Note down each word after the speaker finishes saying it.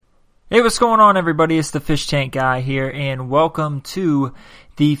Hey, what's going on, everybody? It's the Fish Tank Guy here, and welcome to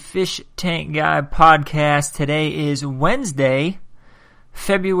the Fish Tank Guy podcast. Today is Wednesday,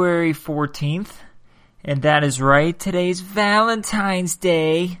 February 14th, and that is right, today's Valentine's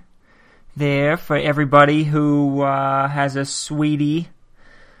Day there for everybody who has a sweetie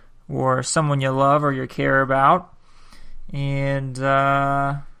or someone you love or you care about. And, so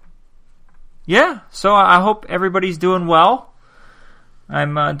I hope everybody's doing well.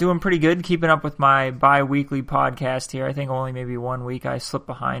 I'm doing pretty good, keeping up with my bi-weekly podcast here. I think only maybe 1 week I slipped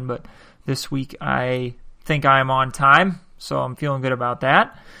behind, but this week I think I'm on time, so I'm feeling good about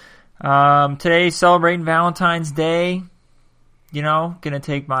that. Today, celebrating Valentine's Day. You know, gonna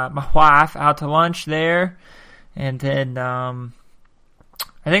take my wife out to lunch there, and then I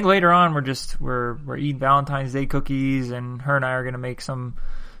think later on we're eating Valentine's Day cookies, and her and I are gonna make some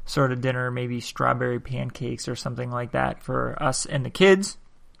sort of dinner, maybe strawberry pancakes or something like that for us and the kids.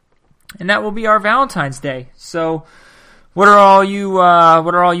 And that will be our Valentine's Day. So what are all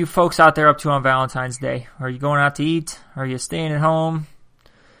you folks out there up to on Valentine's Day? Are you going out to eat? Are you staying at home?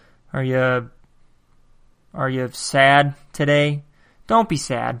 Are you sad today? Don't be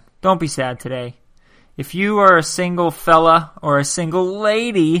sad. Don't be sad today. If you are a single fella or a single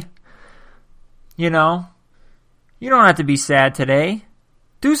lady, you don't have to be sad today.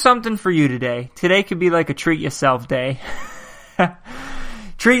 Do something for you today. Today could be like a treat yourself day.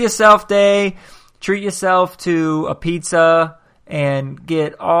 Treat yourself day. Treat yourself to a pizza and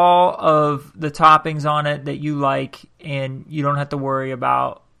get all of the toppings on it that you like, and you don't have to worry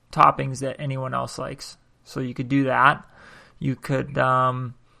about toppings that anyone else likes. So you could do that. You could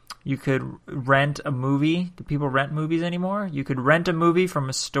rent a movie. Do people rent movies anymore? You could rent a movie from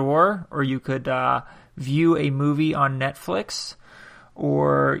a store, or you could view a movie on Netflix.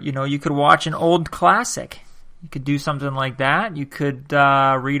 Or, you could watch an old classic. You could do something like that. You could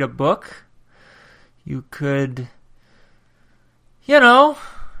read a book. You could,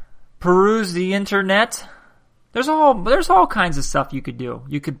 peruse the internet. There's all kinds of stuff you could do.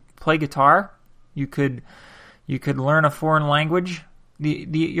 You could play guitar. You could learn a foreign language.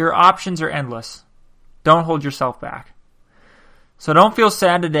 Your options are endless. Don't hold yourself back. So don't feel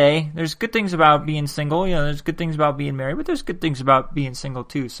sad today. There's good things about being single. There's good things about being married, but there's good things about being single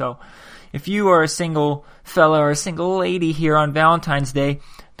too. So if you are a single fella or a single lady here on Valentine's Day,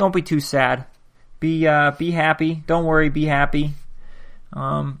 don't be too sad. Be happy. Don't worry. Be happy.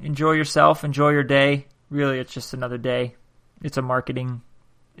 Enjoy yourself. Enjoy your day. Really, it's just another day. It's a marketing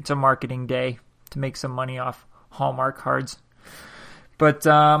day to make some money off Hallmark cards. But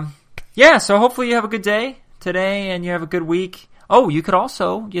so hopefully you have a good day today and you have a good week. Oh, you could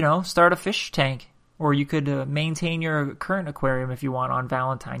also, start a fish tank, or you could maintain your current aquarium if you want on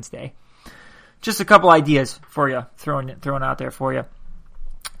Valentine's Day. Just a couple ideas for you, throwing out there for you.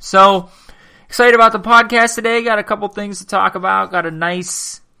 So, excited about the podcast today. Got a couple things to talk about. Got a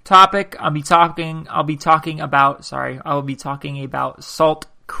nice topic. I'll be talking about salt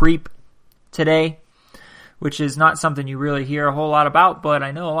creep today, which is not something you really hear a whole lot about, but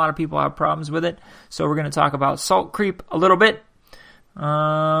I know a lot of people have problems with it. So we're going to talk about salt creep a little bit.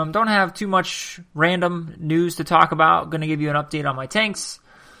 Don't have too much random news to talk about. Going to give you an update on my tanks.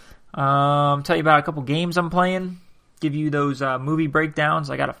 Tell you about a couple games I'm playing. Give you those movie breakdowns.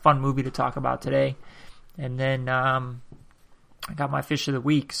 I got a fun movie to talk about today. And then I got my fish of the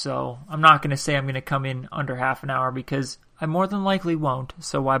week. So I'm not going to say I'm going to come in under half an hour, because I more than likely won't.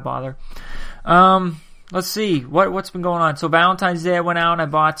 So why bother? Let's see what's been going on. So Valentine's Day, I went out and I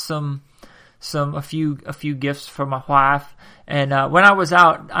bought a few gifts for my wife. And when I was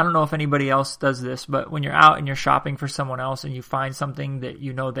out, I don't know if anybody else does this, but when you're out and you're shopping for someone else and you find something that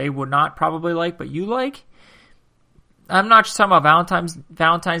they would not probably like, but you like, I'm not just talking about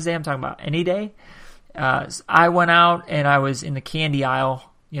Valentine's Day, I'm talking about any day. I went out and I was in the candy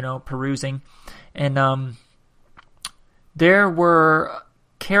aisle, perusing, and there were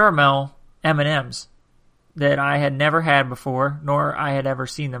caramel M&Ms that I had never had before, nor I had ever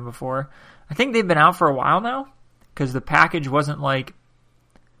seen them before. I think they've been out for a while now, because the package wasn't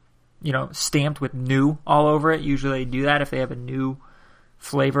stamped with new all over it. Usually they do that if they have a new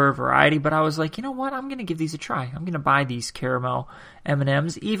flavor or variety. But I was like, you know what? I'm going to give these a try. I'm going to buy these caramel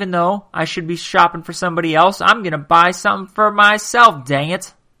M&Ms. Even though I should be shopping for somebody else, I'm going to buy something for myself, dang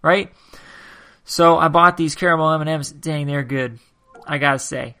it. Right? So I bought these caramel M&Ms. Dang, they're good. I got to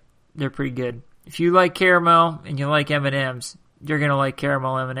say, they're pretty good. If you like caramel and you like M&Ms, you're going to like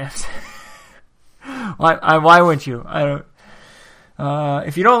caramel M&Ms. Why wouldn't you? I don't.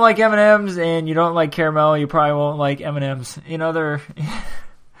 If you don't like M&Ms and you don't like caramel, you probably won't like M&Ms.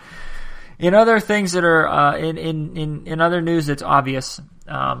 in other things that are in other news, it's obvious.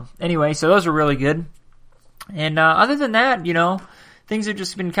 Anyway, so those are really good. And other than that, things have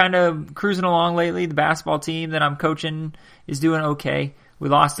just been kind of cruising along lately. The basketball team that I'm coaching is doing okay. We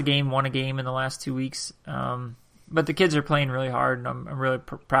lost a game, won a game in the last 2 weeks. But the kids are playing really hard, and I'm really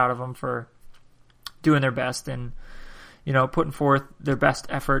proud of them for doing their best and, putting forth their best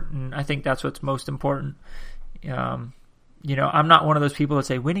effort. And I think that's what's most important. I'm not one of those people that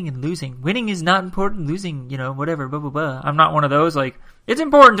say winning and losing. Winning is not important. Losing, whatever, blah, blah, blah. I'm not one of those. Like, it's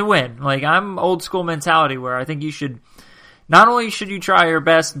important to win. Like, I'm old school mentality where I think you should, not only should you try your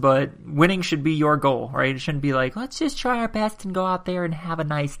best, but winning should be your goal, right? It shouldn't be like, let's just try our best and go out there and have a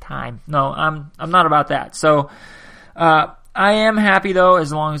nice time. No, I'm not about that. So, I am happy though,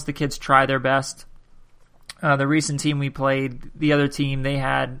 as long as the kids try their best. The recent team we played, the other team, they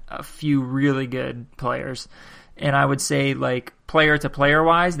had a few really good players. And I would say, like, player to player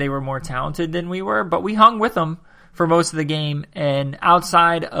wise, they were more talented than we were, but we hung with them for most of the game. And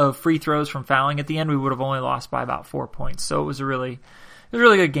outside of free throws from fouling at the end, we would have only lost by about 4 points. So it was a really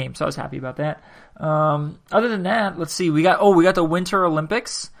good game. So I was happy about that. Other than that, let's see. We got the Winter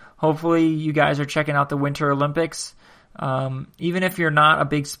Olympics. Hopefully you guys are checking out the Winter Olympics. Even if you're not a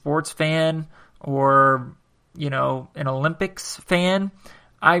big sports fan or, an Olympics fan,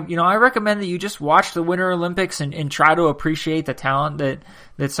 I recommend that you just watch the Winter Olympics and try to appreciate the talent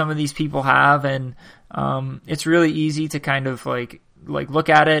that some of these people have. And, it's really easy to kind of like look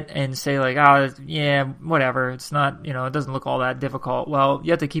at it and say like, oh, yeah, whatever. It's not, it doesn't look all that difficult. Well,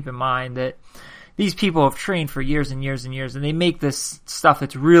 you have to keep in mind that these people have trained for years and years and years, and they make this stuff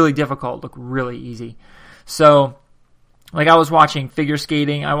that's really difficult look really easy. So, like, I was watching figure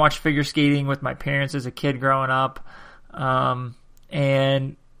skating. I watched figure skating with my parents as a kid growing up.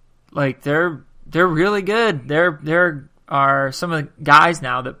 And like, they're really good. There are some of the guys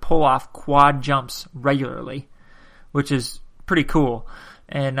now that pull off quad jumps regularly, which is pretty cool.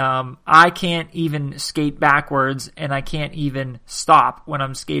 And, I can't even skate backwards, and I can't even stop when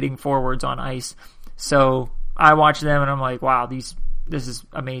I'm skating forwards on ice. So I watch them and I'm like, wow, this is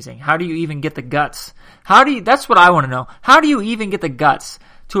amazing. How do you even get the guts? That's what I want to know. How do you even get the guts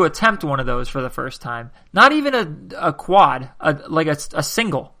to attempt one of those for the first time? Not even a quad, like a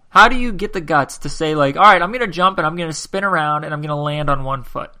single. How do you get the guts to say like, all right, I'm going to jump and I'm going to spin around and I'm going to land on one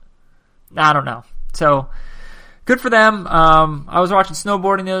foot? I don't know. So good for them. I was watching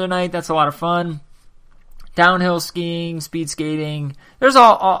snowboarding the other night. That's a lot of fun. Downhill skiing, speed skating. There's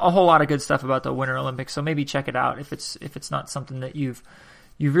a whole lot of good stuff about the Winter Olympics. So maybe check it out if it's not something that you've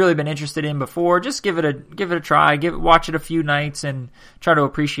really been interested in before. Just give it a try. Watch it a few nights and try to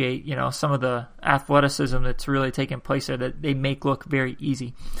appreciate some of the athleticism that's really taking place there that they make look very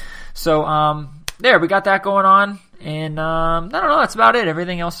easy. So there, we got that going on. And I don't know, that's about it.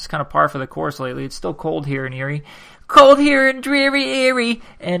 Everything else is kind of par for the course lately. It's still cold here in Erie. Cold here in dreary Erie.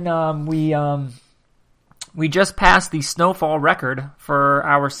 And we just passed the snowfall record for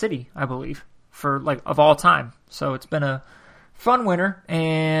our city, I believe, for like of all time. So it's been a fun winter,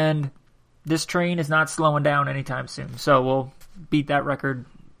 and this train is not slowing down anytime soon. So we'll beat that record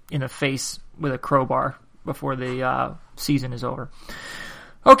in the face with a crowbar before the season is over.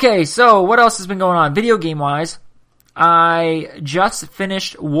 Okay, so what else has been going on? Video game wise, I just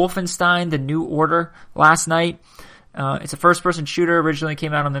finished Wolfenstein: The New Order last night. It's a first-person shooter. Originally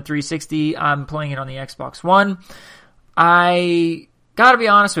came out on the 360. I'm playing it on the Xbox One. I gotta be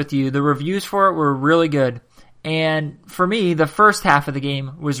honest with you, the reviews for it were really good. And for me, the first half of the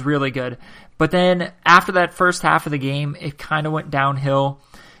game was really good. But then after that first half of the game, it kind of went downhill.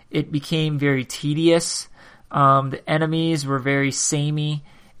 It became very tedious. The enemies were very samey.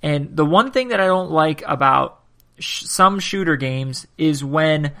 And the one thing that I don't like about some shooter games is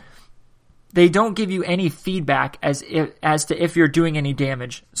when they don't give you any feedback as to if you're doing any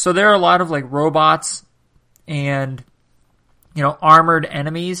damage. So there are a lot of like robots and, armored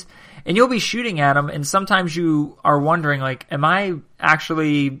enemies, and you'll be shooting at them, and sometimes you are wondering like, am I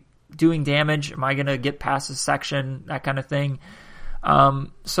actually doing damage? Am I going to get past a section? That kind of thing.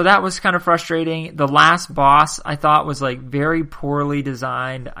 So that was kind of frustrating. The last boss I thought was like very poorly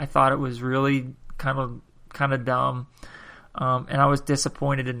designed. I thought it was really kind of dumb. And I was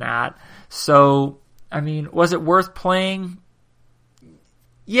disappointed in that. So, I mean, was it worth playing?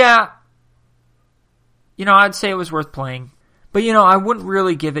 Yeah. I'd say it was worth playing. But, I wouldn't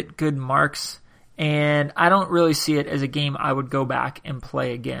really give it good marks. And I don't really see it as a game I would go back and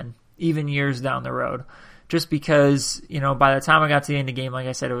play again, even years down the road. just because, by the time I got to the end of the game, like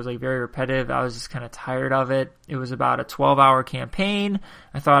I said, it was like very repetitive. I was just kind of tired of it. It was about a 12-hour campaign.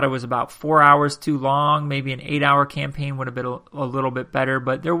 I thought it was about 4 hours too long. Maybe an 8-hour campaign would have been a little bit better,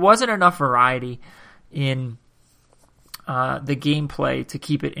 but there wasn't enough variety in the gameplay to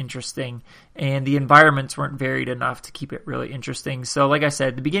keep it interesting, and the environments weren't varied enough to keep it really interesting. So like I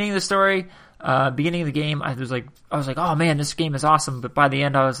said, the beginning of the story, beginning of the game, I was like, oh man, this game is awesome. But by the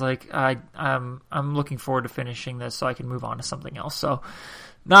end, I was like, I'm looking forward to finishing this so I can move on to something else. So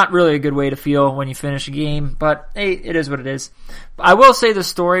not really a good way to feel when you finish a game, but hey, it is what it is. I will say the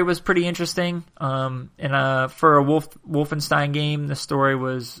story was pretty interesting. And for a Wolfenstein game, the story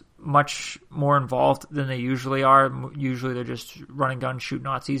was much more involved than they usually are. Usually they're just running guns, shoot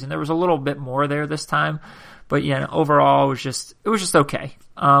Nazis, and there was a little bit more there this time. But yeah, overall it was just okay.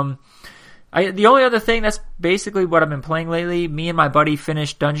 The only other thing, that's basically what I've been playing lately. Me and my buddy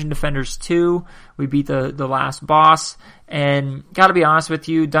finished Dungeon Defenders 2. We beat the last boss, and gotta be honest with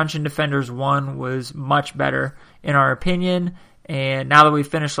you, Dungeon Defenders 1 was much better in our opinion. And now that we've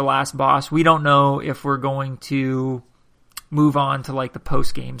finished the last boss, we don't know if we're going to move on to like the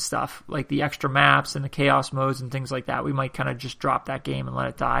post-game stuff, like the extra maps and the chaos modes and things like that. We might kind of just drop that game and let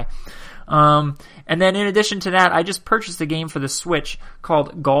it die. And then in addition to that, I just purchased a game for the Switch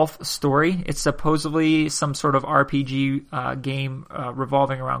called Golf Story. It's supposedly some sort of RPG game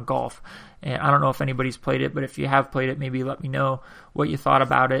revolving around golf. And I don't know if anybody's played it, but if you have played it, maybe let me know what you thought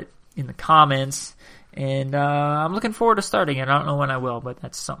about it in the comments. And I'm looking forward to starting it. I don't know when I will, but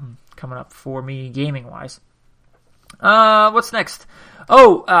that's something coming up for me gaming-wise. What's next?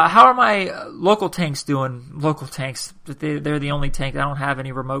 How are my local tanks doing? Local tanks, they're the only tank. I don't have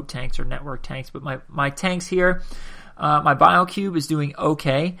any remote tanks or network tanks, but my tanks here, my BioCube is doing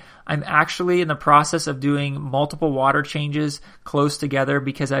okay. I'm actually in the process of doing multiple water changes close together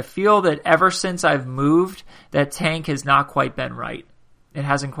because I feel that ever since I've moved, that tank has not quite been right. It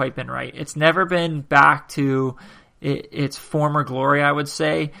hasn't quite been right. It's never been back to its former glory, I would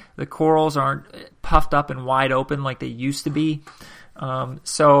say. The corals aren't puffed up and wide open like they used to be.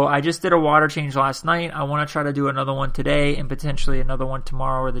 So I just did a water change last night. I want to try to do another one today and potentially another one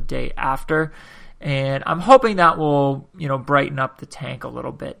tomorrow or the day after. And I'm hoping that will, brighten up the tank a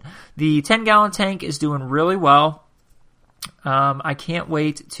little bit. The 10-gallon tank is doing really well. I can't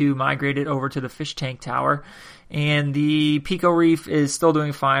wait to migrate it over to the fish tank tower. And the Pico Reef is still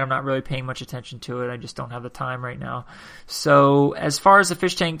doing fine. I'm not really paying much attention to it. I just don't have the time right now. So as far as the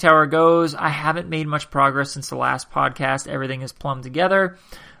fish tank tower goes, I haven't made much progress since the last podcast. Everything is plumbed together.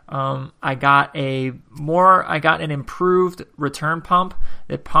 I got an improved return pump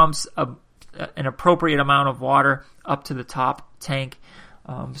that pumps an appropriate amount of water up to the top tank.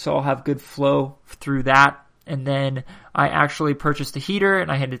 So I'll have good flow through that. And then I actually purchased a heater,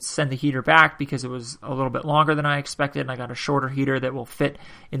 and I had to send the heater back because it was a little bit longer than I expected, and I got a shorter heater that will fit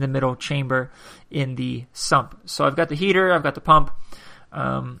in the middle chamber in the sump. So I've got the heater, I've got the pump.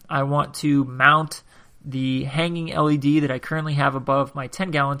 I want to mount the hanging LED that I currently have above my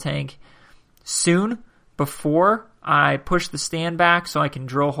 10-gallon tank soon, before I push the stand back so I can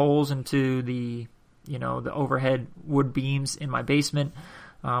drill holes into the overhead wood beams in my basement.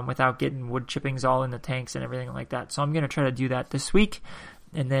 Without getting wood chippings all in the tanks and everything like that. So I'm going to try to do that this week.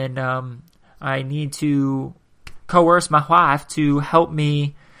 And then I need to coerce my wife to help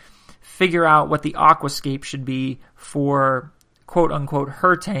me figure out what the aquascape should be for quote-unquote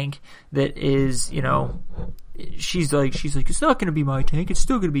her tank that is, she's like, it's not going to be my tank. It's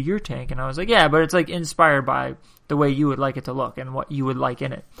still going to be your tank. And I was like, yeah, but it's like inspired by the way you would like it to look and what you would like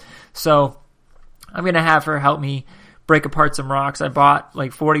in it. So I'm going to have her help me break apart some rocks. I bought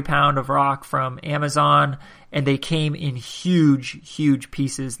like 40 pound of rock from Amazon, and they came in huge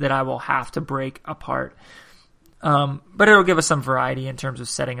pieces that I will have to break apart. But it'll give us some variety in terms of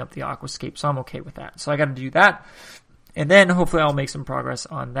setting up the aquascape, so I'm okay with that. So I got to do that, and then hopefully I'll make some progress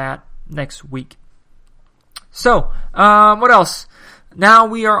on that next week. So, what else? Now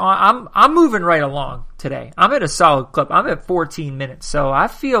we are on, I'm moving right along today. I'm at a solid clip. I'm at 14 minutes. So I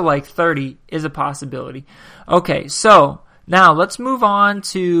feel like 30 is a possibility. Okay. So now let's move on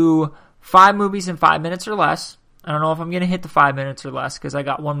to 5 movies in 5 minutes or less. I don't know if I'm going to hit the 5 minutes or less because I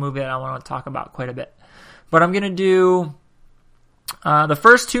got one movie that I want to talk about quite a bit, but I'm going to do, the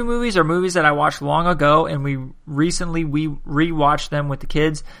first 2 movies are movies that I watched long ago, and we rewatched them with the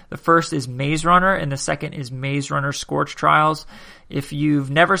kids. The first is Maze Runner, and the second is Maze Runner Scorch Trials. If you've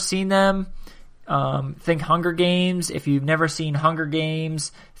never seen them, think Hunger Games. If you've never seen Hunger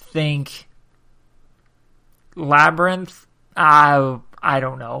Games, think Labyrinth. I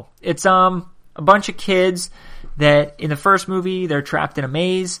don't know. It's a bunch of kids that in the first movie they're trapped in a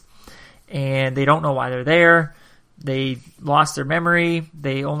maze, and they don't know why they're there. They lost their memory.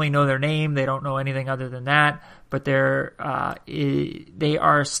 They only know their name. They don't know anything other than that. But they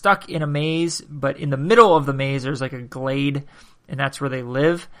are stuck in a maze. But in the middle of the maze, there's like a glade, and that's where they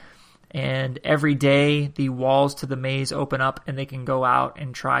live. And every day, the walls to the maze open up, and they can go out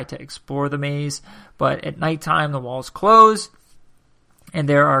and try to explore the maze. But at nighttime, the walls close, and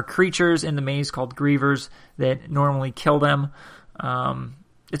there are creatures in the maze called grievers that normally kill them.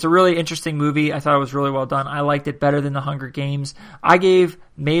 It's a really interesting movie. I thought it was really well done. I liked it better than The Hunger Games. I gave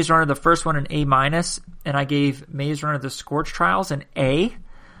Maze Runner, the first one, an A-, and I gave Maze Runner, The Scorch Trials, an A.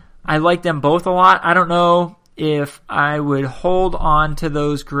 I like them both a lot. I don't know if I would hold on to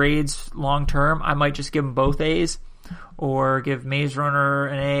those grades long term. I might just give them both A's, or give Maze Runner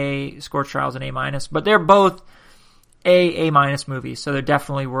an A, Scorch Trials an A-. But they're both A-, movies, so they're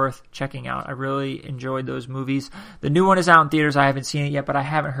definitely worth checking out. I really enjoyed those movies. The new one is out in theaters. I haven't seen it yet, but I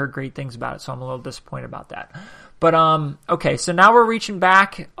haven't heard great things about it, so I'm a little disappointed about that. But, okay, so now we're reaching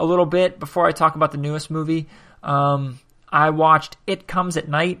back a little bit before I talk about the newest movie. I watched It Comes at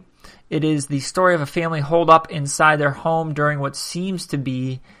Night. It is the story of a family holed up inside their home during what seems to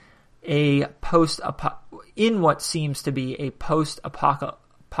be a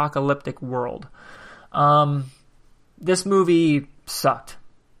post-apocalyptic world. This movie sucked.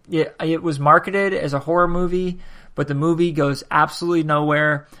 It was marketed as a horror movie, but the movie goes absolutely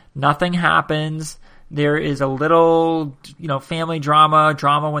nowhere. Nothing happens. There is a little, family drama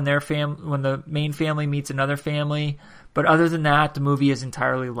when when the main family meets another family. But other than that, the movie is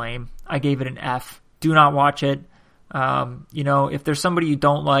entirely lame. I gave it an F. Do not watch it. If there's somebody you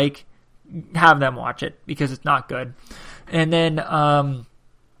don't like, have them watch it because it's not good. And then,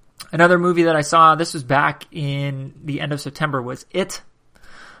 another movie that I saw, this was back in the end of September, was It.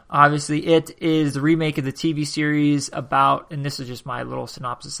 Obviously, It is the remake of the TV series about, and this is just my little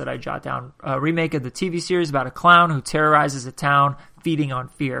synopsis that I jot down, a remake of the TV series about a clown who terrorizes a town feeding on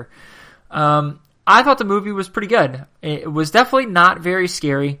fear. I thought the movie was pretty good. It was definitely not very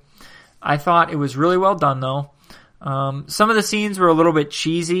scary. I thought it was really well done, though. Some of the scenes were a little bit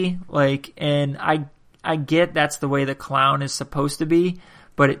cheesy, and I get that's the way the clown is supposed to be,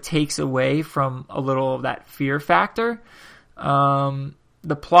 but it takes away from a little of that fear factor.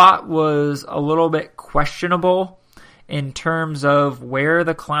 The plot was a little bit questionable in terms of where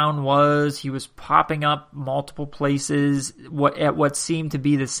the clown was. He was popping up multiple places at what seemed to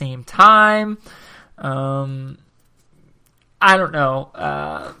be the same time. I don't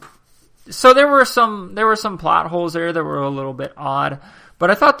know. So there were some plot holes there that were a little bit odd, but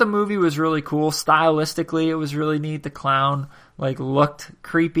I thought the movie was really cool. Stylistically, it was really neat. The clown looked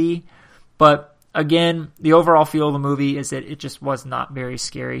creepy, but again, the overall feel of the movie is that it just was not very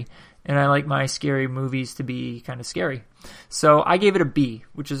scary, and I like my scary movies to be kind of scary. So I gave it a B,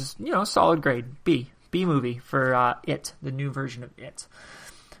 which is a solid grade. B movie for It, the new version of It.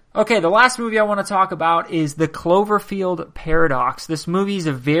 Okay, the last movie I want to talk about is The Cloverfield Paradox. This movie is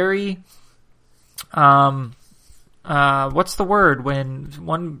a very, what's the word when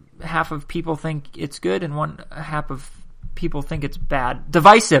one half of people think it's good and one half of people think it's bad?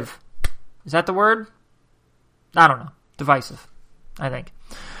 Divisive. Is that the word? I don't know. Divisive, I think.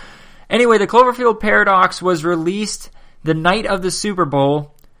 Anyway, The Cloverfield Paradox was released the night of the Super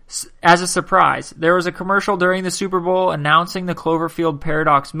Bowl as a surprise. There was a commercial during the Super Bowl announcing the Cloverfield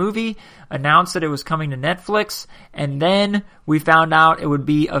Paradox movie, announced that it was coming to Netflix, and then we found out it would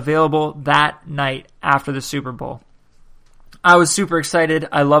be available that night after the Super Bowl. I was super excited.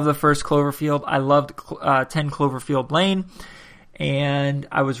 I love the first Cloverfield. I loved 10 Cloverfield Lane, and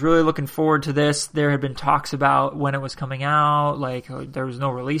I was really looking forward to this. There had been talks about when it was coming out, there was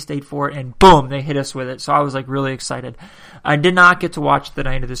no release date for it, and boom, they hit us with it. So I was really excited. I did not get to watch the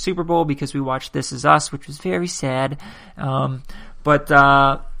night of the Super Bowl because we watched This Is Us, which was very sad. So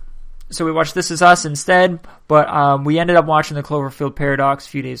we watched This Is Us instead, but we ended up watching the Cloverfield Paradox a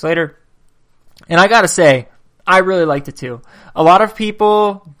few days later. And I gotta say, I really liked it too. A lot of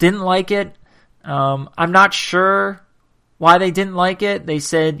people didn't like it. I'm not sure why they didn't like it. They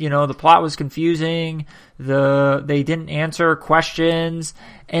said, the plot was confusing. They didn't answer questions,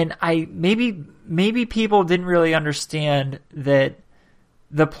 and maybe people didn't really understand that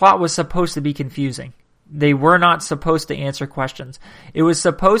the plot was supposed to be confusing. They were not supposed to answer questions. It was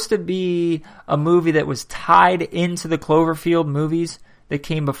supposed to be a movie that was tied into the Cloverfield movies that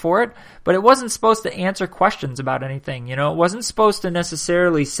came before it, but it wasn't supposed to answer questions about anything. It wasn't supposed to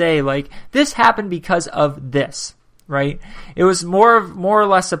necessarily say this happened because of this. right? It was more or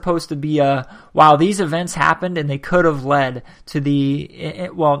less supposed to be wow, these events happened and they could have led to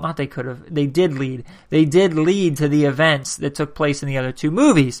they did lead to the events that took place in the other two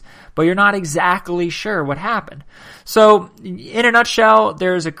movies, but you're not exactly sure what happened. So, in a nutshell,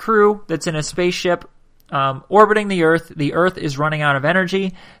 there's a crew that's in a spaceship orbiting the Earth. The Earth is running out of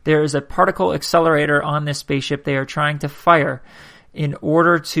energy. There is a particle accelerator on this spaceship they are trying to fire in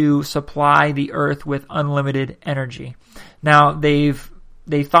order to supply the Earth with unlimited energy. Now, they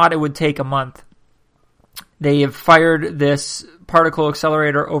thought it would take a month. They have fired this particle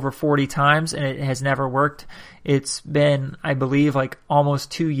accelerator over 40 times, and it has never worked. It's been, I believe, like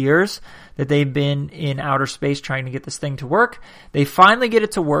almost 2 years that they've been in outer space trying to get this thing to work. They finally get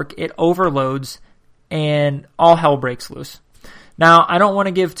it to work. It overloads, and all hell breaks loose. Now, I don't want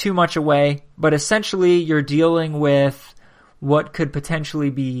to give too much away, but essentially you're dealing with what could potentially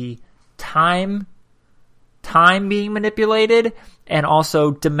be time being manipulated, and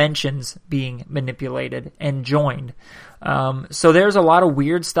also dimensions being manipulated and joined. So there's a lot of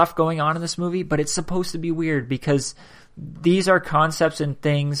weird stuff going on in this movie, but it's supposed to be weird because these are concepts and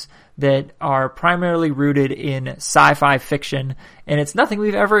things that are primarily rooted in sci-fi fiction, and it's nothing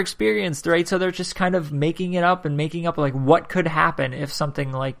we've ever experienced, right? So they're just kind of making up like what could happen if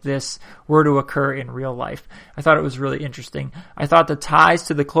something like this were to occur in real life. I thought it was really interesting. I thought the ties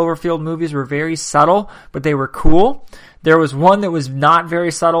to the Cloverfield movies were very subtle, but they were cool. There was one that was not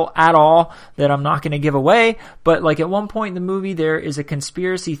very subtle at all that I'm not going to give away, but like at one point in the movie, there is a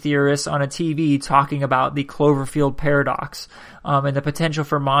conspiracy theorist on a TV talking about the Cloverfield paradox, and the potential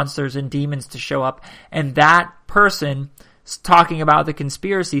for monsters and demons to show up. And that person talking about the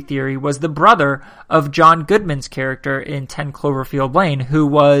conspiracy theory was the brother of John Goodman's character in 10 Cloverfield Lane, who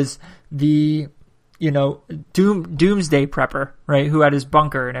was the doomsday prepper, right? Who had his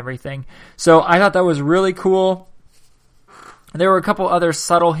bunker and everything. So I thought that was really cool. There were a couple other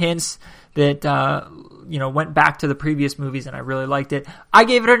subtle hints that, went back to the previous movies, and I really liked it. I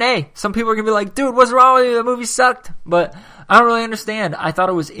gave it an A. Some people are going to be like, dude, what's wrong with you? The movie sucked. But I don't really understand. I thought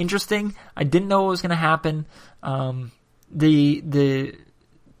it was interesting. I didn't know what was going to happen. The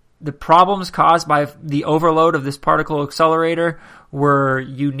problems caused by the overload of this particle accelerator were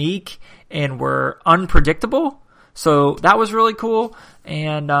unique and were unpredictable. So that was really cool.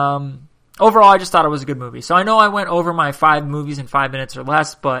 And, overall, I just thought it was a good movie. So I know I went over my 5 movies in 5 minutes or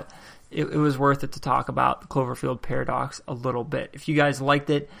less, but it was worth it to talk about the Cloverfield paradox a little bit. If you guys liked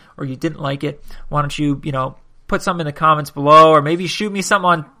it or you didn't like it, why don't you, put something in the comments below, or maybe shoot me something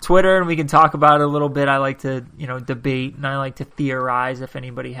on Twitter and we can talk about it a little bit. I like to, debate, and I like to theorize if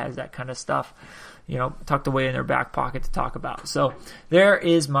anybody has that kind of stuff, tucked away in their back pocket to talk about. So there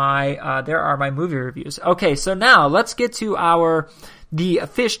are my movie reviews. Okay, so now let's get to the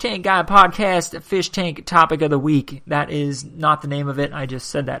Fish Tank Guy podcast, Fish Tank topic of the week. That is not the name of it. I just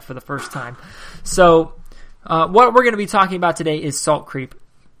said that for the first time. So, what we're going to be talking about today is salt creep.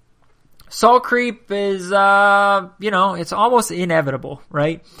 Salt creep is, it's almost inevitable,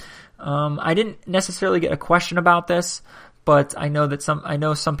 right? I didn't necessarily get a question about this, but I know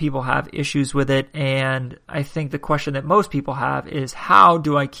some people have issues with it, and I think the question that most people have is, how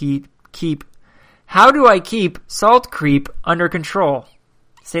do I keep salt creep under control?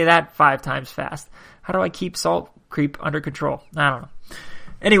 Say that 5 times fast. How do I keep salt creep under control? I don't know.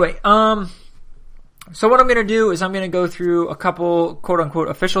 Anyway, so what I'm going to do is I'm going to go through a couple quote-unquote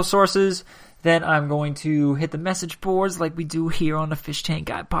official sources. Then I'm going to hit the message boards like we do here on the Fish Tank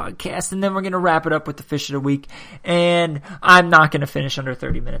Guy podcast. And then we're going to wrap it up with the fish of the week. And I'm not going to finish under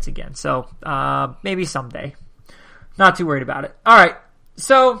 30 minutes again. So maybe someday. Not too worried about it. All right.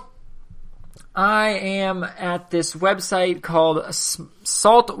 So I am at this website called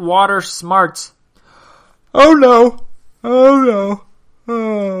Saltwater Smarts. Oh no. Oh.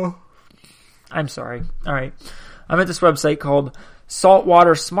 I'm sorry. All right. I'm at this website called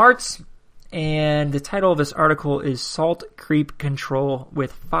Saltwater Smarts, and the title of this article is Salt Creep Control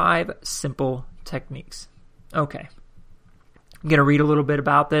with 5 Simple Techniques. Okay. I'm going to read a little bit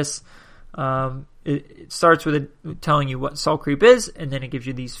about this. It starts with telling you what salt creep is, and then it gives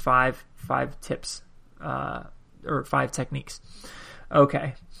you these 5 tips, or 5 techniques.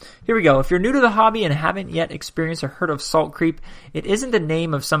 Okay. Here we go. If you're new to the hobby and haven't yet experienced or heard of salt creep, it isn't the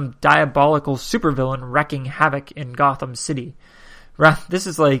name of some diabolical supervillain wreaking havoc in Gotham City. This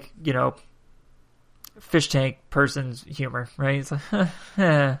is like, fish tank person's humor, right? It's like,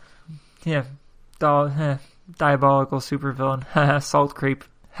 diabolical supervillain, salt creep,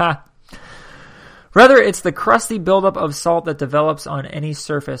 ha. Rather, it's the crusty buildup of salt that develops on any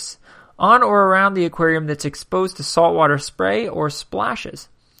surface, on or around the aquarium that's exposed to saltwater spray or splashes.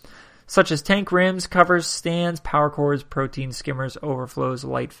 such as tank rims, covers, stands, power cords, protein skimmers, overflows,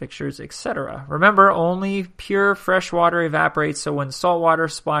 light fixtures, etc. Remember, only pure fresh water evaporates, so when salt water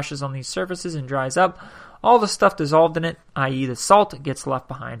splashes on these surfaces and dries up, all the stuff dissolved in it, i.e. the salt, gets left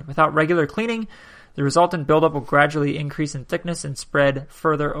behind. Without regular cleaning, the resultant buildup will gradually increase in thickness and spread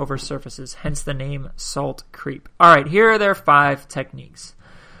further over surfaces, hence the name salt creep. Alright, here are their 5 techniques.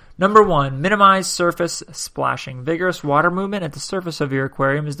 Number 1, minimize surface splashing. Vigorous water movement at the surface of your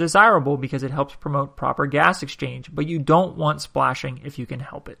aquarium is desirable because it helps promote proper gas exchange, but you don't want splashing if you can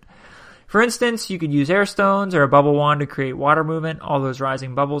help it. For instance, you could use air stones or a bubble wand to create water movement. All those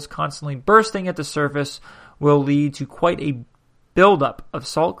rising bubbles constantly bursting at the surface will lead to quite a buildup of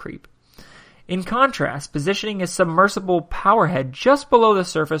salt creep. In contrast, positioning a submersible power head just below the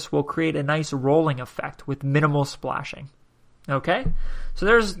surface will create a nice rolling effect with minimal splashing. Okay? So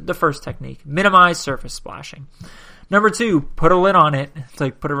there's the first technique. Minimize surface splashing. Number 2, put a lid on it. It's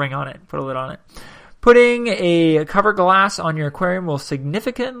like put a ring on it. Put a lid on it. Putting a cover glass on your aquarium will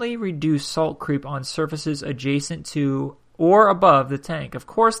significantly reduce salt creep on surfaces adjacent to or above the tank. Of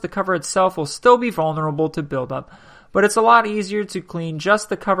course, the cover itself will still be vulnerable to buildup, but it's a lot easier to clean just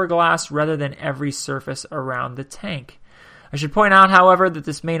the cover glass rather than every surface around the tank. I should point out, however, that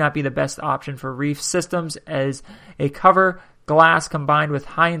this may not be the best option for reef systems, as a cover glass combined with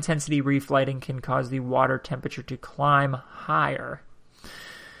high-intensity reef lighting can cause the water temperature to climb higher.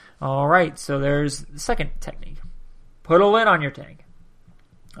 All right, so there's the second technique. Put a lid on your tank.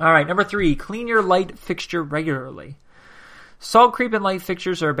 All right, number 3, clean your light fixture regularly. Salt creep and light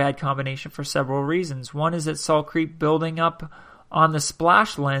fixtures are a bad combination for several reasons. One is that salt creep building up on the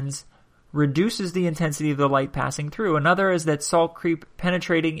splash lens reduces the intensity of the light passing through. Another is that salt creep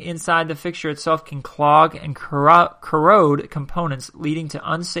penetrating inside the fixture itself can clog and corrode components, leading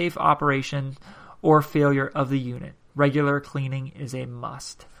to unsafe operation or failure of the unit. Regular cleaning is a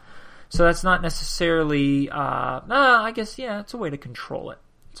must. So that's not necessarily, I guess, it's a way to control it.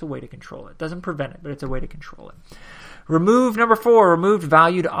 It's a way to control it. Doesn't prevent it, but it's a way to control it. Number 4, removed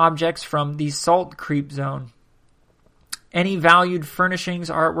valued objects from the salt creep zone. Any valued furnishings,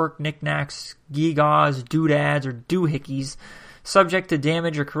 artwork, knickknacks, gewgaws, doodads, or doohickeys subject to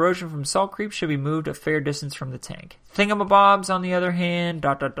damage or corrosion from salt creep should be moved a fair distance from the tank. Thingamabobs, on the other hand, ...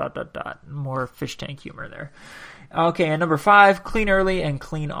 More fish tank humor there. Okay, and number 5, clean early and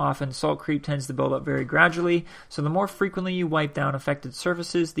clean often. Salt creep tends to build up very gradually, so the more frequently you wipe down affected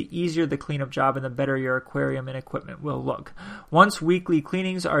surfaces, the easier the cleanup job and the better your aquarium and equipment will look. Once weekly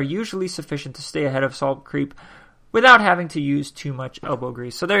cleanings are usually sufficient to stay ahead of salt creep without having to use too much elbow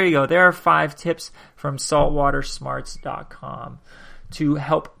grease. So there you go. There are 5 tips from saltwatersmarts.com to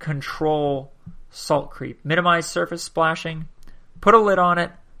help control salt creep. Minimize surface splashing, put a lid on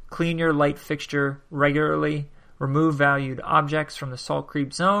it, clean your light fixture regularly, remove valued objects from the salt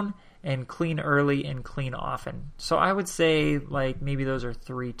creep zone, and clean early and clean often. So I would say maybe those are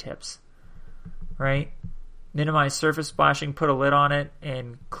 3 tips, right? Minimize surface splashing, put a lid on it,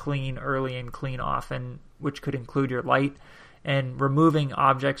 and clean early and clean often, which could include your light. And removing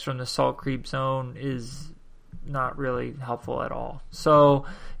objects from the salt creep zone is not really helpful at all. So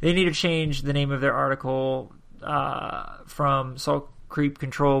they need to change the name of their article from Salt Creep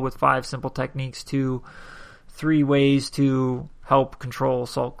Control with 5 Simple Techniques to 3 Ways to Help Control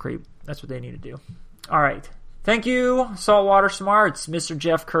Salt Creep. That's what they need to do. All right. Thank you, Saltwater Smarts. Mr.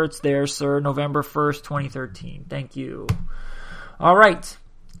 Jeff Kurtz there, sir. November 1st, 2013. Thank you. All right.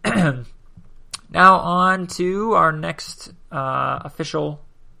 Now on to our next official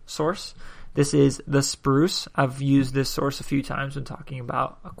source. This is The Spruce. I've used this source a few times when talking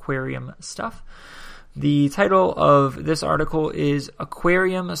about aquarium stuff. The title of this article is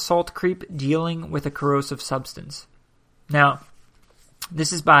Aquarium Salt Creep Dealing with a Corrosive Substance. Now,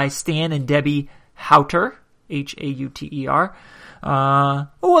 this is by Stan and Debbie Hauter, Hauter. A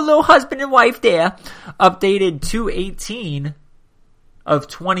little husband and wife there. Updated 2/18 of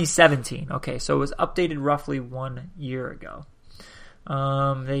 2017. Okay, so it was updated roughly 1 year ago.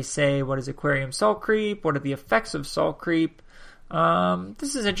 They say, what is aquarium salt creep? What are the effects of salt creep?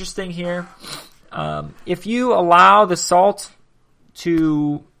 This is interesting here. If you allow the salt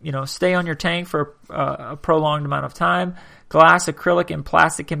to, stay on your tank for a prolonged amount of time, glass, acrylic, and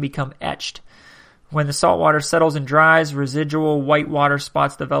plastic can become etched. When the salt water settles and dries, residual white water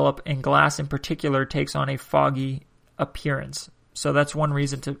spots develop, and glass in particular takes on a foggy appearance. So that's one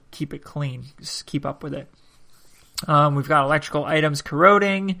reason to keep it clean. Just keep up with it. We've got electrical items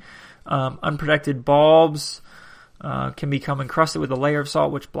corroding. Unprotected bulbs can become encrusted with a layer of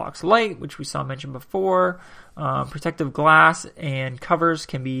salt which blocks light, which we saw mentioned before. Protective glass and covers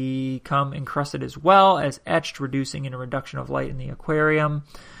can become encrusted as well as etched, reducing in a reduction of light in the aquarium.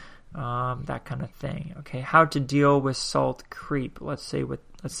 that kind of thing. Okay, how to deal with salt creep. Let's see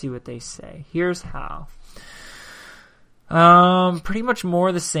what they say. Here's how. Pretty much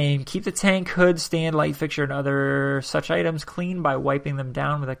more the same. Keep the tank, hood, stand, light fixture, and other such items clean by wiping them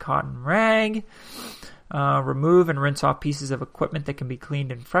down with a cotton rag. Remove and rinse off pieces of equipment that can be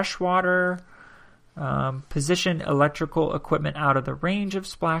cleaned in fresh water. Position electrical equipment out of the range of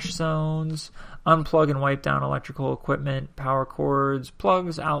splash zones. Unplug and wipe down electrical equipment, power cords,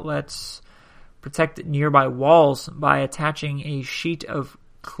 plugs, outlets. Protect nearby walls by attaching a sheet of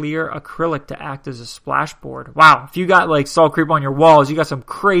clear acrylic to act as a splash board. Wow, if you got like salt creep on your walls, you got some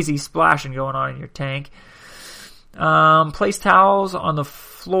crazy splashing going on in your tank. Place towels on the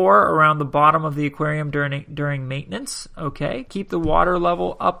floor around the bottom of the aquarium during maintenance. Okay. Keep the water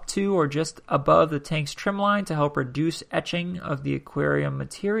level up to or just above the tank's trim line to help reduce etching of the aquarium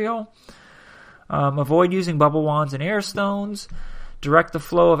material. Avoid using bubble wands and air stones. Direct the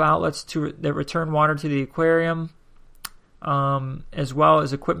flow of outlets that return water to the aquarium, as well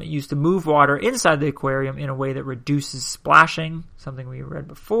as equipment used to move water inside the aquarium in a way that reduces splashing, something we read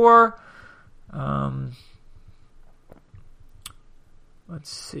before. Let's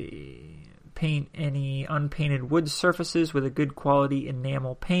see. Paint any unpainted wood surfaces with a good quality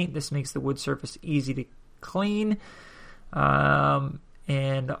enamel paint. This makes the wood surface easy to clean,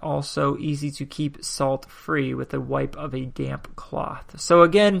 and also easy to keep salt free with the wipe of a damp cloth. So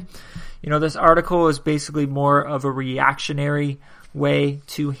again, this article is basically more of a reactionary way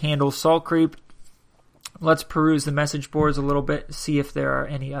to handle salt creep. Let's peruse the message boards a little bit, see if there are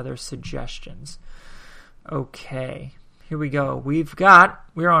any other suggestions. Okay. Here we go.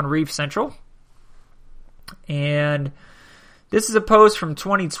 We're on Reef Central. And this is a post from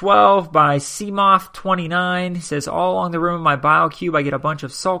 2012 by CMOF29. It says, all along the rim of my BioCube, I get a bunch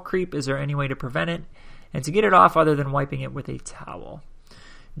of salt creep. Is there any way to prevent it? And to get it off other than wiping it with a towel?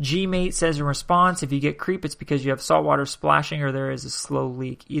 Gmate says in response, if you get creep, it's because you have saltwater splashing or there is a slow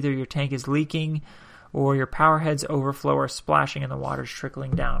leak. Either your tank is leaking or your power heads overflow or splashing and the water's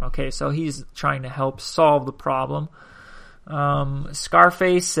trickling down. Okay, so he's trying to help solve the problem.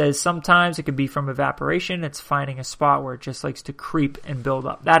 Scarface says sometimes it could be from evaporation. It's finding a spot where it just likes to creep and build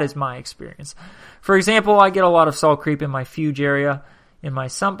up. That is my experience. For example, I get a lot of salt creep in my fuge area in my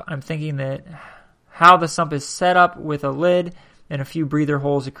sump. I'm thinking that how the sump is set up with a lid and a few breather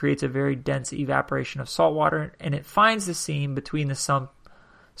holes, it creates a very dense evaporation of salt water, and it finds the seam between the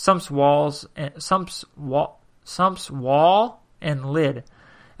sump's wall and lid.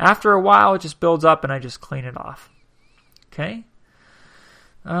 After a while, it just builds up and I just clean it off. Okay.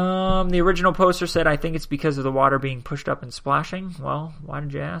 The original poster said, I think it's because of the water being pushed up and splashing. Well, why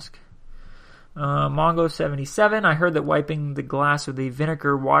did you ask? Mongo77, I heard that wiping the glass with a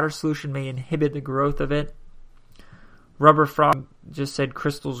vinegar water solution may inhibit the growth of it. Rubber Frog just said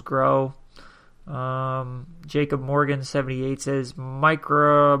crystals grow. Jacob Morgan 78 says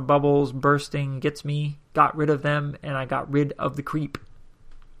micro bubbles bursting gets me. Got rid of them and I got rid of the creep.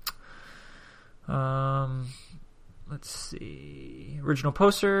 Let's see. Original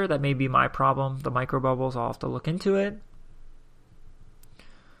poster, that may be my problem. The micro bubbles, I'll have to look into it.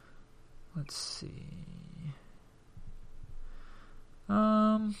 Let's see.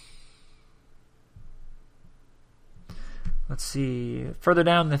 Let's see. Further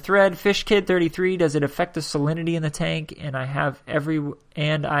down the thread, FishKid33, does it affect the salinity in the tank? And I have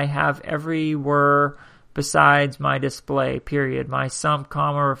everywhere besides my display, period. My sump,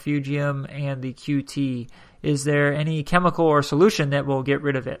 refugium, and the QT. Is there any chemical or solution that will get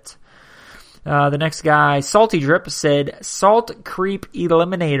rid of it? The next guy, Salty Drip, said Salt Creep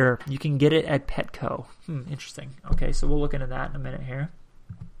Eliminator. You can get it at Petco. Interesting. Okay, so we'll look into that in a minute here.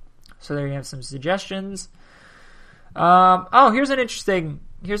 So there you have some suggestions. Here's an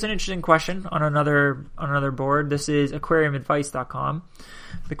interesting question on another board. This is aquariumadvice.com.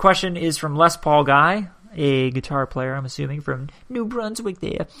 The question is from Les Paul Guy, a guitar player, I'm assuming, from New Brunswick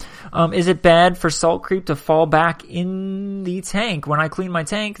there. Is it bad for salt creep to fall back in the tank? When I clean my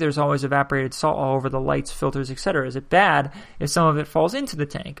tank, there's always evaporated salt all over the lights, filters, etc. Is it bad if some of it falls into the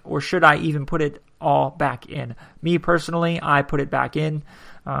tank? Or should I even put it all back in? Me personally, I put it back in.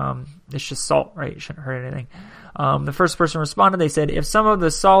 It's just salt, right? It shouldn't hurt anything. The first person responded, they said, if some of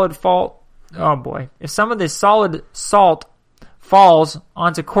the solid salt falls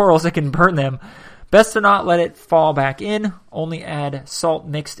onto corals, it can burn them. Best to not let it fall back in. Only add salt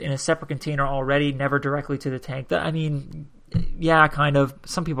mixed in a separate container already, never directly to the tank. Yeah, kind of.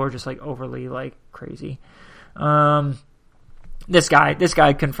 Some people are just like overly like crazy. This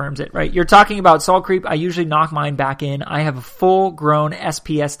guy confirms it, right? You're talking about salt creep. I usually knock mine back in. I have a full grown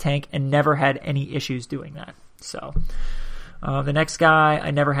SPS tank and never had any issues doing that. So, The next guy,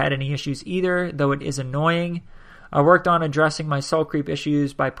 I never had any issues either, though it is annoying. I worked on addressing my salt creep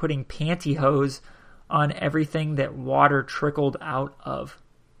issues by putting pantyhose on everything that water trickled out of.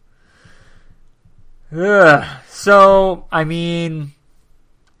 Ugh. So, I mean,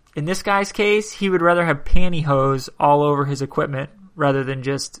 in this guy's case, he would rather have pantyhose all over his equipment rather than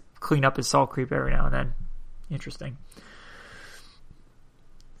just clean up his salt creep every now and then. Interesting.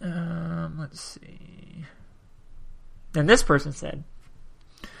 Let's see. And this person said,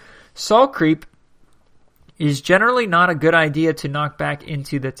 salt creep is generally not a good idea to knock back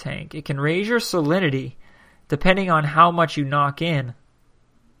into the tank. It can raise your salinity depending on how much you knock in.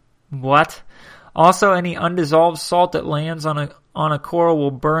 What? Also, any undissolved salt that lands on a coral will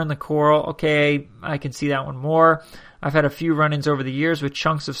burn the coral. Okay, I can see that one more. I've had a few run-ins over the years with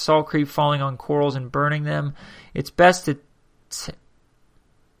chunks of salt creep falling on corals and burning them. It's best to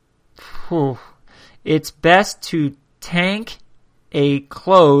tank a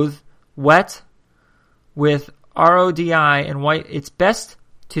cloth wet with RODI and wipe. It's best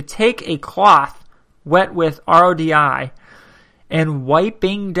to take a cloth wet with RODI and wipe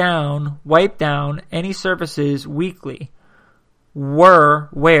down any surfaces weekly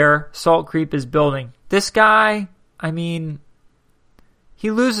where salt creep is building. This guy, I mean,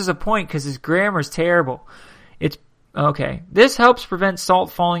 he loses a point because his grammar's terrible. It's okay. This helps prevent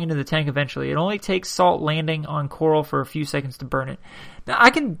salt falling into the tank eventually. It only takes salt landing on coral for a few seconds to burn it. Now, I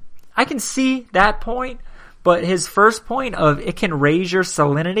can see that point, but his first point of it can raise your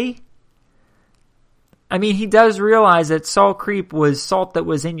salinity. I mean, he does realize that salt creep was salt that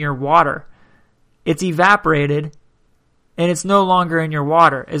was in your water. It's evaporated, and it's no longer in your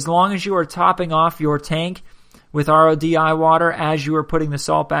water. As long as you are topping off your tank with RODI water as you are putting the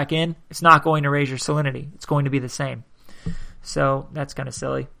salt back in, it's not going to raise your salinity. It's going to be the same. So that's kind of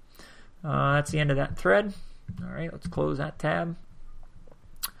silly. That's the end of that thread. All right, let's close that tab.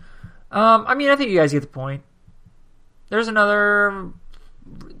 I mean, I think you guys get the point. There's a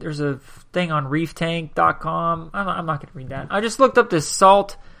thing on reeftank.com. I'm not going to read that. I just looked up this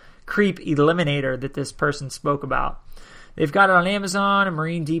salt creep eliminator that this person spoke about. They've got it on Amazon and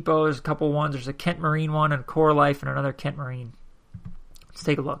Marine Depot. There's a couple ones. There's a Kent Marine one and Core Life and another Kent Marine. Let's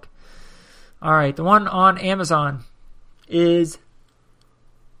take a look. All right, the one on Amazon is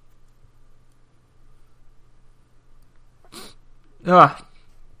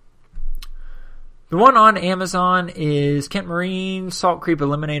The one on Amazon is Kent Marine Salt Creep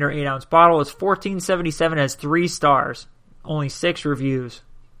Eliminator 8-ounce bottle. It's $14.77, has 3 stars. Only 6 reviews.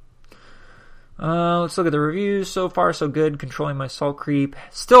 Let's look at the reviews. So far, so good. Controlling my salt creep.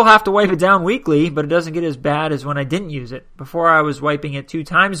 Still have to wipe it down weekly, but it doesn't get as bad as when I didn't use it. Before, I was wiping it 2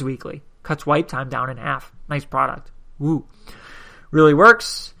 times weekly. Cuts wipe time down in half. Nice product. Woo. Really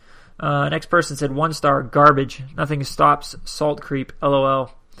works. Next person said 1 star. Garbage. Nothing stops salt creep.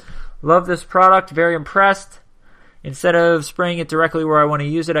 LOL. Love this product. Very impressed. Instead of spraying it directly where I want to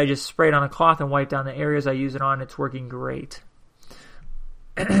use it, I just spray it on a cloth and wipe down the areas I use it on. It's working great.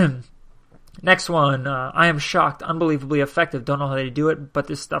 Next one. I am shocked. Unbelievably effective. Don't know how they do it, but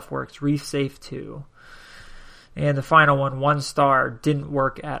this stuff works. Reef safe too. And the final one, 1 star. Didn't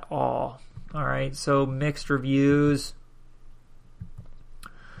work at all. All right, so mixed reviews.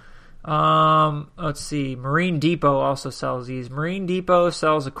 Let's see. Marine Depot also sells these. Marine Depot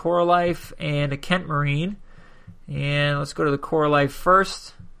sells a Core Life and a Kent Marine. And let's go to the Core Life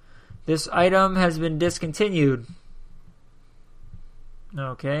first. This item has been discontinued.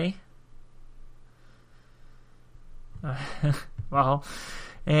 Okay. Well,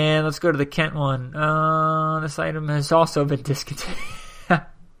 and let's go to the Kent one. This item has also been discontinued.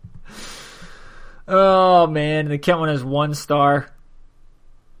 Oh man, the Kent one has 1 star.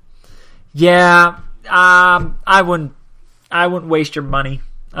 Yeah, I wouldn't waste your money.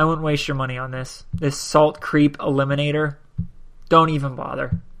 I wouldn't waste your money on this. This salt creep eliminator. Don't even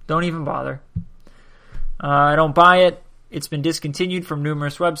bother. Don't even bother. I don't buy it. It's been discontinued from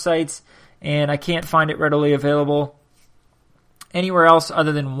numerous websites, and I can't find it readily available anywhere else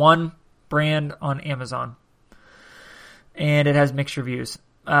other than one brand on Amazon. And it has mixed reviews.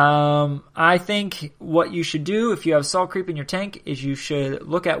 I think what you should do if you have salt creep in your tank is you should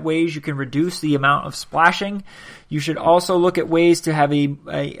look at ways you can reduce the amount of splashing. You should also look at ways to have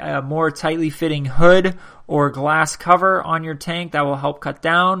a more tightly fitting hood or glass cover on your tank that will help cut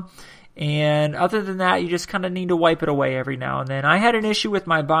down. And other than that, you just kind of need to wipe it away every now and then. I had an issue with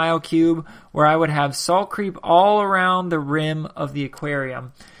my BioCube where I would have salt creep all around the rim of the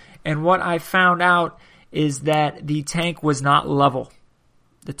aquarium. And what I found out is that the tank was not level.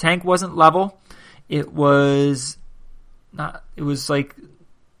 The tank wasn't level. It was not. It was like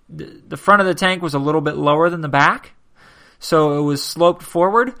the front of the tank was a little bit lower than the back. so it was sloped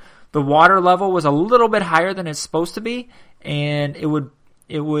forward. The water level was a little bit higher than it's supposed to be, and it would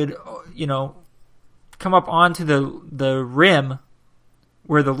come up onto the rim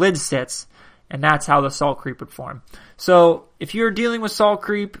where the lid sits, and that's how the salt creep would form. So if you're dealing with salt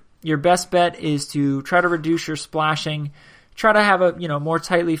creep, your best bet is to try to reduce your splashing, try to have a more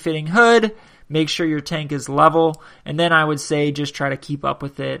tightly fitting hood, make sure your tank is level, and then I would say just try to keep up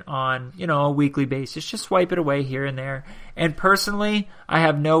with it on a weekly basis. Just wipe it away here and there. And personally, I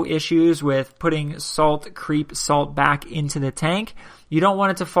have no issues with putting salt back into the tank. You don't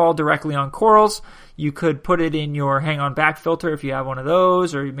want it to fall directly on corals. You could put it in your hang-on back filter if you have one of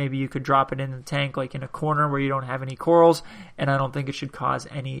those, or maybe you could drop it in the tank like in a corner where you don't have any corals, and I don't think it should cause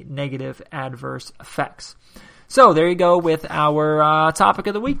any negative adverse effects. So there you go with our topic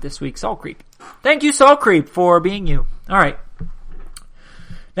of the week this week, salt creep. Thank you, salt creep, for being you. All right.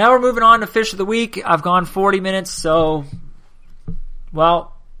 Now we're moving on to fish of the week. I've gone 40 minutes, so,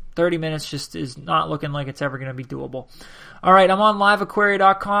 30 minutes just is not looking like it's ever going to be doable. All right, I'm on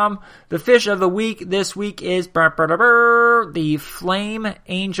liveaquaria.com. The fish of the week this week is the flame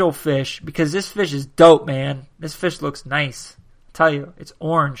angelfish, because this fish is dope, man. This fish looks nice. I tell you, it's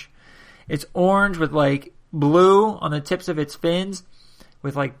orange. It's orange with like blue on the tips of its fins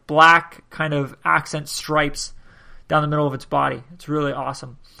with like black kind of accent stripes down the middle of its body. It's really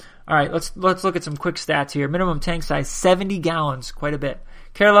awesome. All right, let's look at some quick stats here. Minimum tank size, 70 gallons, quite a bit.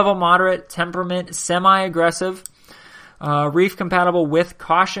 Care level, moderate. Temperament, semi-aggressive. Reef compatible with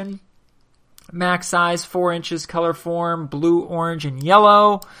caution. Max size, 4 inches. Color form, blue, orange, and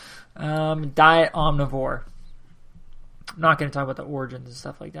yellow. Diet omnivore. I'm not going to talk about the origins and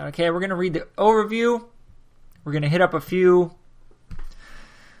stuff like that. Okay, we're going to read the overview. We're going to hit up a few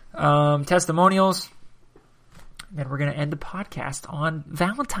testimonials. And then we're going to end the podcast on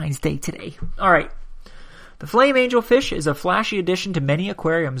Valentine's Day today. All right. The flame angelfish is a flashy addition to many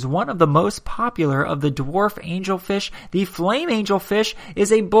aquariums. One of the most popular of the dwarf angelfish, the flame angelfish,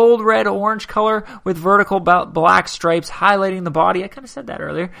 is a bold red-orange color with vertical black stripes highlighting the body. I kind of said that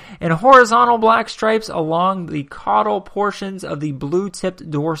earlier. And horizontal black stripes along the caudal portions of the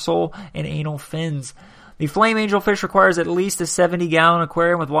blue-tipped dorsal and anal fins. The flame angelfish requires at least a 70-gallon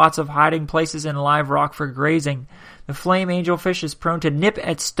aquarium with lots of hiding places and live rock for grazing. The flame angelfish is prone to nip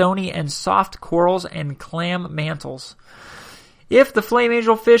at stony and soft corals and clam mantles. If the flame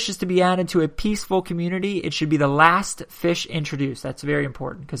angelfish is to be added to a peaceful community, it should be the last fish introduced. That's very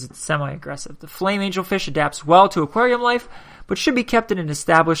important because it's semi-aggressive. The flame angelfish adapts well to aquarium life, but should be kept in an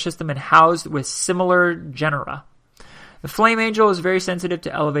established system and housed with similar genera. The flame angel is very sensitive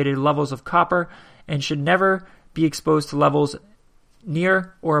to elevated levels of copper and should never be exposed to levels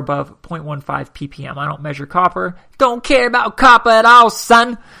near or above 0.15 ppm. I don't measure copper. Don't care about copper at all,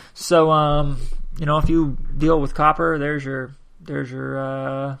 son. So, if you deal with copper, there's your,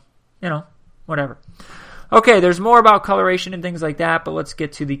 whatever. Okay, there's more about coloration and things like that, but let's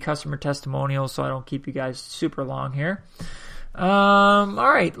get to the customer testimonials so I don't keep you guys super long here. All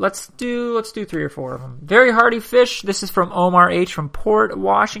right, let's do 3 or 4 of them. Very hardy fish. This is from Omar H. from Port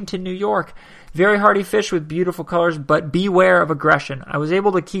Washington, New York. Very hardy fish with beautiful colors, but beware of aggression. I was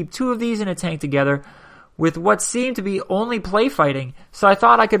able to keep 2 of these in a tank together with what seemed to be only play fighting, so I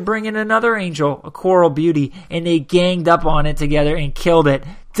thought I could bring in another angel, a coral beauty, and they ganged up on it together and killed it.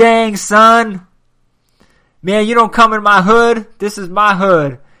 Dang, son! Man, you don't come in my hood. This is my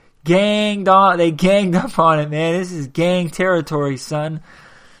hood. They ganged up on it, man. This is gang territory, son.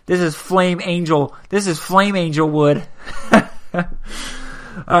 This is flame angel wood.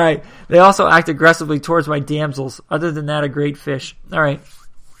 All right. They also act aggressively towards my damsels. Other than that, a great fish. All right.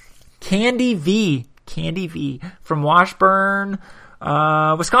 Candy V from Washburn,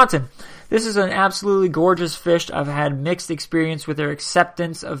 Wisconsin. This is an absolutely gorgeous fish. I've had mixed experience with their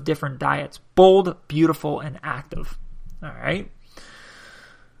acceptance of different diets. Bold, beautiful, and active. All right.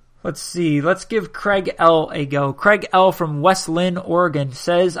 Let's see. Let's give Craig L. a go. Craig L. from West Lynn, Oregon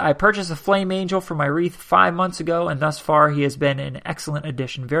says, I purchased a flame angel for my wreath 5 months ago, and thus far he has been an excellent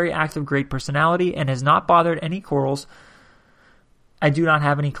addition. Very active, great personality, and has not bothered any corals. I do not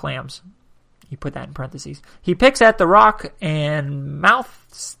have any clams. He put that in parentheses. He picks at the rock and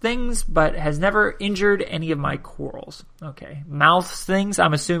mouths things, but has never injured any of my corals. Okay. Mouths things?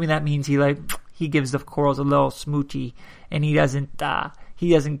 I'm assuming that means he gives the corals a little smoochy, and he doesn't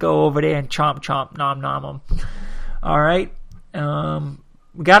go over there and chomp, nom them. All right.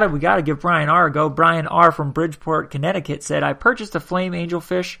 We gotta give Brian R a go. Brian R from Bridgeport, Connecticut said, I purchased a flame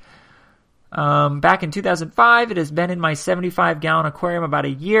angelfish back in 2005. It has been in my 75-gallon aquarium about a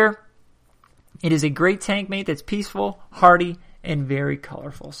year. It is a great tank mate that's peaceful, hardy, and very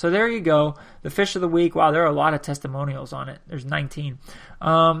colorful. So there you go. The fish of the week. Wow, there are a lot of testimonials on it. There's 19.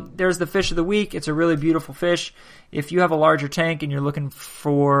 There's the fish of the week. It's a really beautiful fish. If you have a larger tank and you're looking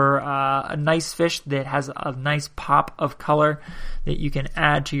for a nice fish that has a nice pop of color that you can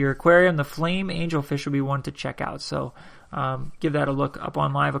add to your aquarium, the flame angelfish would be one to check out. So give that a look up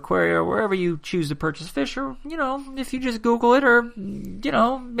on Live Aquaria or wherever you choose to purchase fish, or, if you just Google it, or,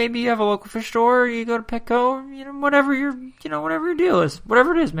 maybe you have a local fish store, or you go to Petco, whatever your deal is.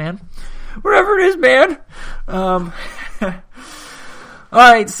 Whatever it is, man. Whatever it is, man.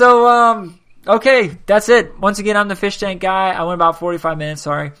 Alright, so, okay, that's it. Once again, I'm the Fish Tank Guy. I went about 45 minutes,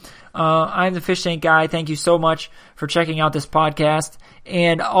 sorry. I'm the Fish Tank Guy. Thank you so much for checking out this podcast,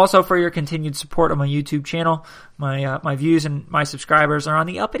 and also for your continued support on my YouTube channel. My views and my subscribers are on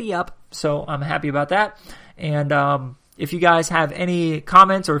the uppity up, so I'm happy about that. And if you guys have any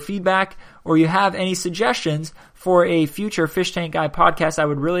comments or feedback, or you have any suggestions for a future Fish Tank Guy podcast, I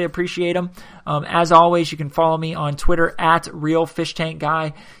would really appreciate them. As always, you can follow me on Twitter at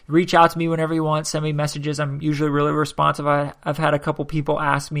 @RealFishTankGuy. Reach out to me whenever you want. Send me messages. I'm usually really responsive. I've had a couple people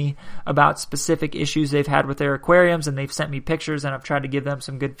ask me about specific issues they've had with their aquariums, and they've sent me pictures, and I've tried to give them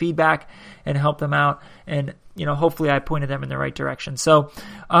some good feedback and help them out. And hopefully I pointed them in the right direction. So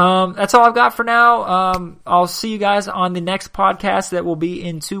that's all I've got for now. I'll see you guys on the next podcast that will be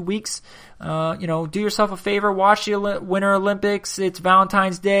in 2 weeks. Do yourself a favor, watch the Winter Olympics. It's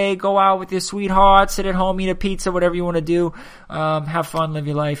Valentine's Day. Go out with your sweetheart, sit at home, eat a pizza, whatever you want to do. Have fun, live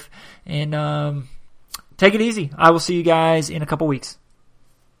your life, and take it easy. I will see you guys in a couple weeks.